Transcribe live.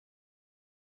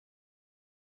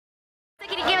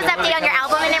status update on your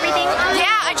album and everything? Yeah,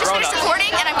 I just finished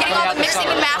recording and I'm getting all the mixing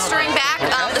and mastering back.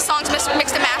 The songs mixed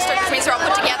and mastered, which means they're all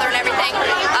put together and everything.